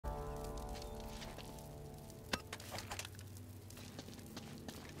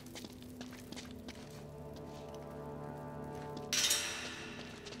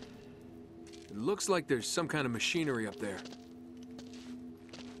looks like there's some kind of machinery up there.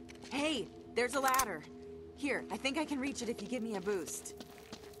 Hey, there's a ladder. Here, I think I can reach it if you give me a boost.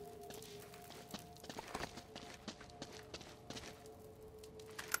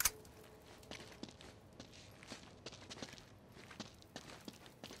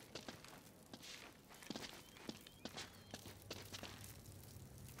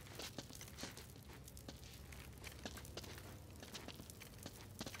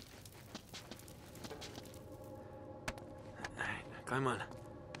 Climb on.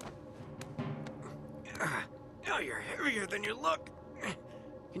 Oh, you're heavier than you look.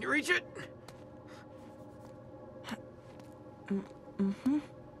 Can you reach it? Mm-hmm.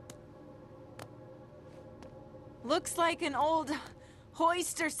 Looks like an old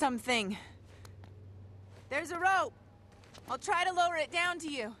hoist or something. There's a rope. I'll try to lower it down to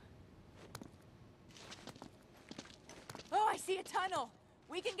you. Oh, I see a tunnel.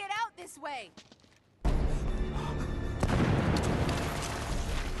 We can get out this way.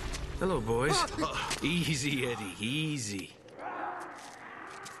 Hello, boys. Easy, Eddie, easy.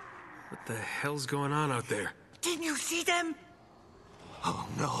 What the hell's going on out there? Didn't you see them? Oh,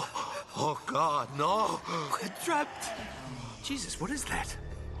 no. Oh, God, no. We're trapped. Jesus, what is that?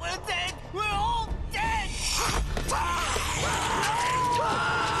 We're dead. We're all dead.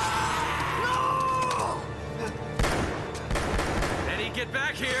 No! Eddie, get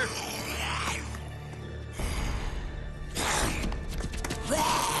back here!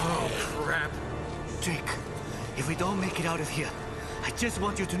 Oh, crap. Jake, if we don't make it out of here, I just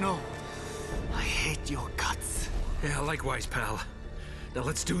want you to know, I hate your guts. Yeah, likewise, pal. Now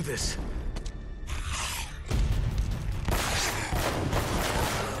let's do this.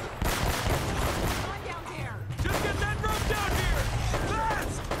 On down there. Just get that rope down here!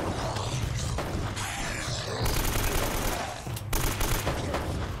 Fast!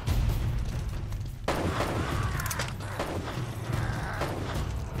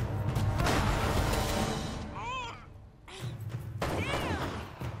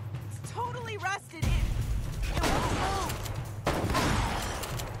 It's totally rusted in. It won't move.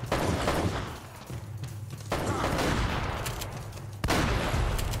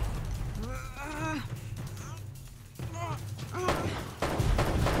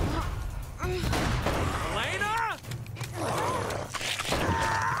 Elena!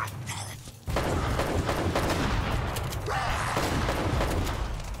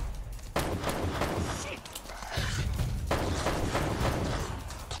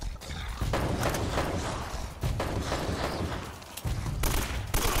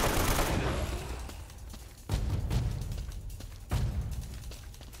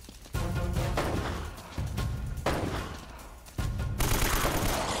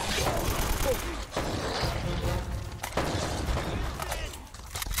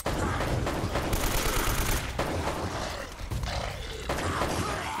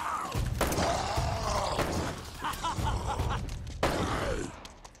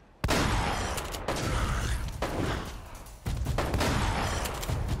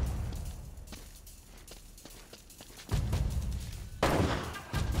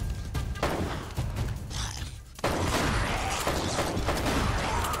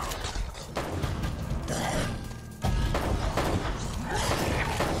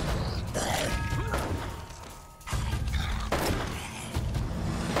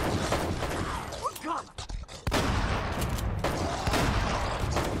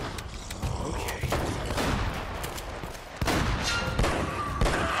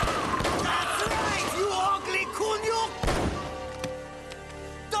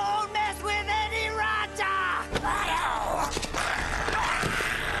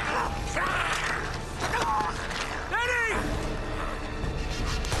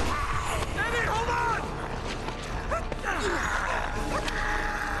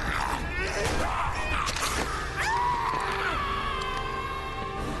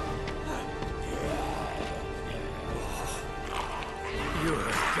 You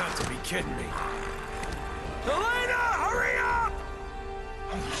have got to be kidding me. Elena, hurry up!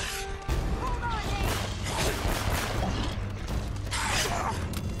 Hold on, Nate.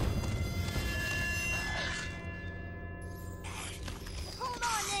 Hold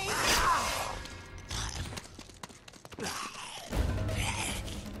on, Nate.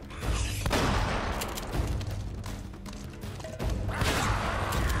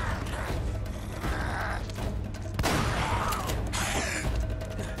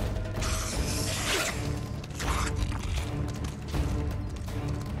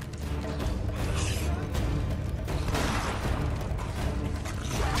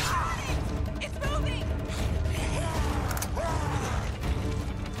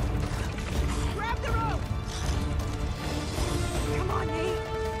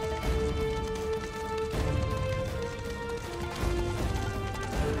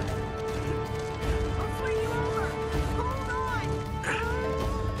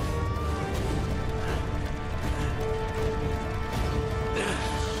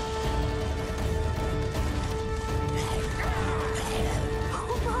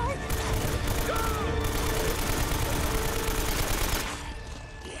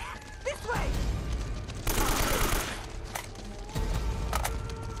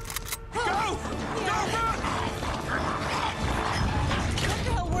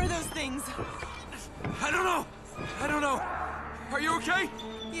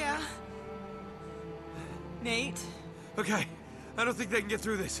 don't think they can get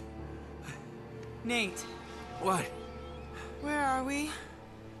through this. Nate, What? where are we?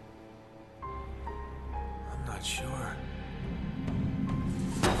 I'm not sure.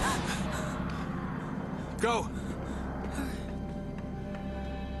 Go!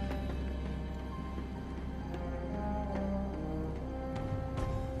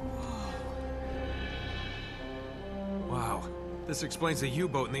 Wow. This explains the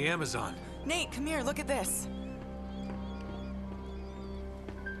U-boat in the Amazon. Nate, come here, look at this.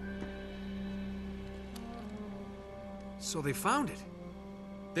 So they found it.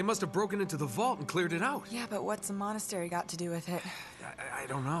 They must have broken into the vault and cleared it out. Yeah, but what's a monastery got to do with it? I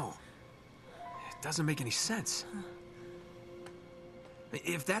don't know. It doesn't make any sense.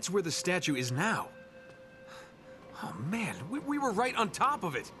 If that's where the statue is now... Oh man, we were right on top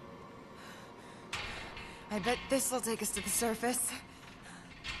of it. I bet this will take us to the surface.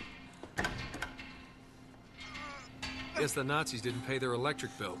 Guess the Nazis didn't pay their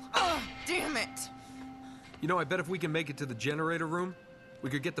electric bill. Oh, damn it! You know, I bet if we can make it to the generator room, we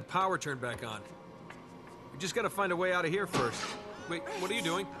could get the power turned back on. We just gotta find a way out of here first. Wait, what are you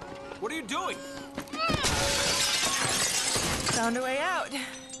doing? What are you doing? Found a way out.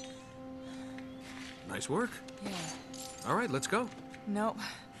 Nice work. Yeah. All right, let's go. Nope.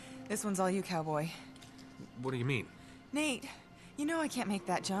 This one's all you, cowboy. What do you mean? Nate, you know I can't make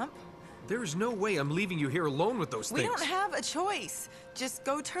that jump. There is no way I'm leaving you here alone with those We things. don't have a choice. Just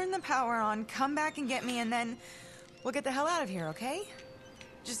go turn the power on, come back and get me, and then we'll get the hell out of here, okay?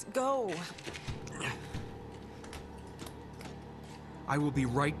 Just go. I will be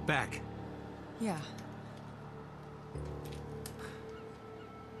right back. Yeah.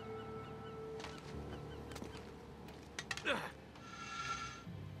 Ugh.